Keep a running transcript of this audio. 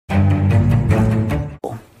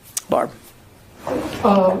Barb.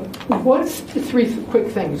 What's three quick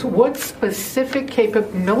things? What specific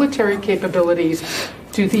military capabilities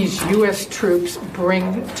do these U.S. troops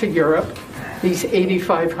bring to Europe, these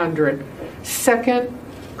 8,500? Second,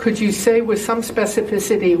 could you say with some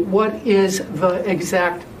specificity what is the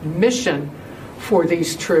exact mission for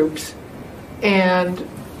these troops? And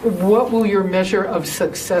what will your measure of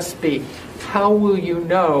success be? How will you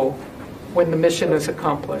know when the mission is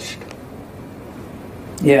accomplished?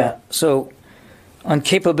 Yeah, so on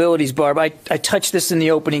capabilities, Barb, I touched this in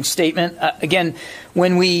the opening statement. Again,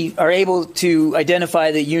 when we are able to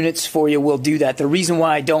identify the units for you, we'll do that. The reason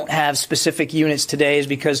why I don't have specific units today is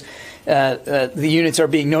because the units are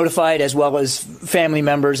being notified as well as family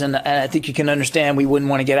members, and I think you can understand we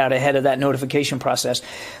wouldn't want to get out ahead of that notification process.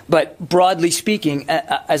 But broadly speaking,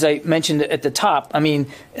 as I mentioned at the top, I mean,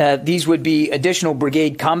 these would be additional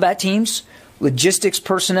brigade combat teams, logistics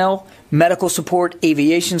personnel, medical support,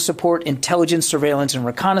 aviation support, intelligence, surveillance, and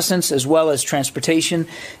reconnaissance, as well as transportation,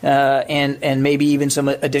 and maybe even some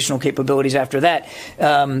additional capabilities after that.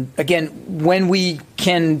 Again, when we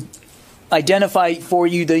can identify for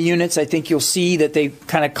you the units, I think you'll see that they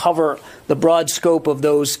kind of cover the broad scope of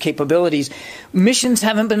those capabilities. Missions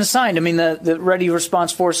haven't been assigned. I mean, the Ready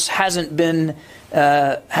Response Force hasn't been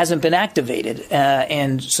activated,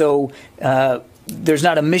 and so there's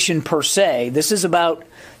not a mission per se. This is about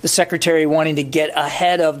the Secretary wanting to get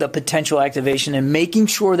ahead of the potential activation and making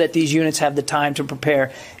sure that these units have the time to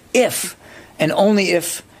prepare if and only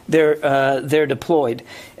if they're deployed.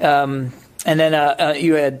 And then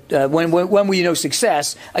you had when will you know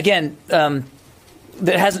success? Again,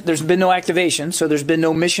 there's been no activation, so there's been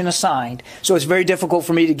no mission assigned. So it's very difficult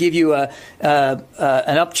for me to give you an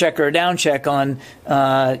up check or a down check on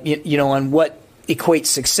on what equates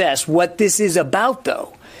success. What this is about,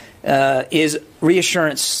 though, is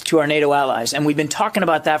reassurance to our NATO allies. And we've been talking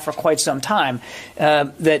about that for quite some time,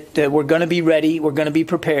 that we're going to be ready, we're going to be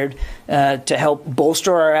prepared to help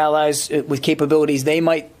bolster our allies with capabilities they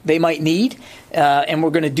might need, and we're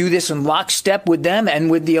going to do this in lockstep with them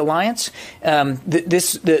and with the alliance.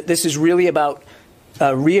 This is really about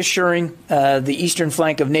reassuring the eastern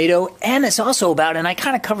flank of NATO, and it's also about, and I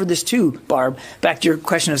kind of covered this too, Barb, back to your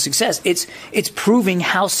question of success, it's proving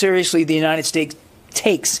how seriously the United States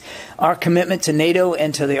takes our commitment to NATO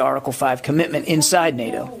and to the Article 5 commitment inside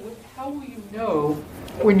NATO. How will you know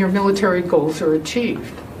when your military goals are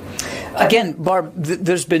achieved? Again, Barb,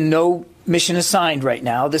 there's been no mission assigned right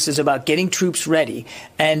now. This is about getting troops ready.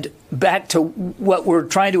 And back to what we're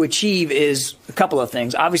trying to achieve is a couple of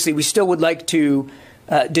things. Obviously, we still would like to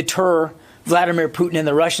deter Vladimir Putin and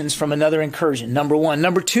the Russians from another incursion, number one.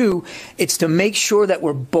 Number two, it's to make sure that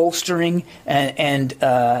we're bolstering and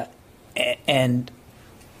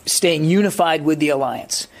staying unified with the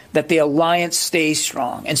alliance, that the alliance stays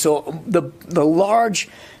strong. And so the large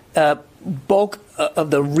bulk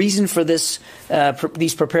of the reason for this,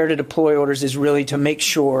 these prepare to deploy orders is really to make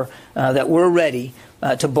sure that we're ready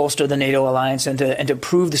to bolster the NATO alliance and to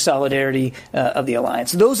prove the solidarity of the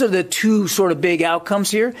alliance. Those are the two sort of big outcomes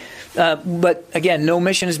here. But again, no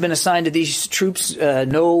mission has been assigned to these troops.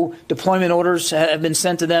 No deployment orders have been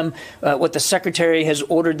sent to them. What the Secretary has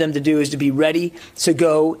ordered them to do is to be ready to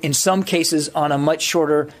go, in some cases, on a much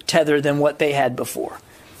shorter tether than what they had before.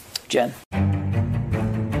 Jen.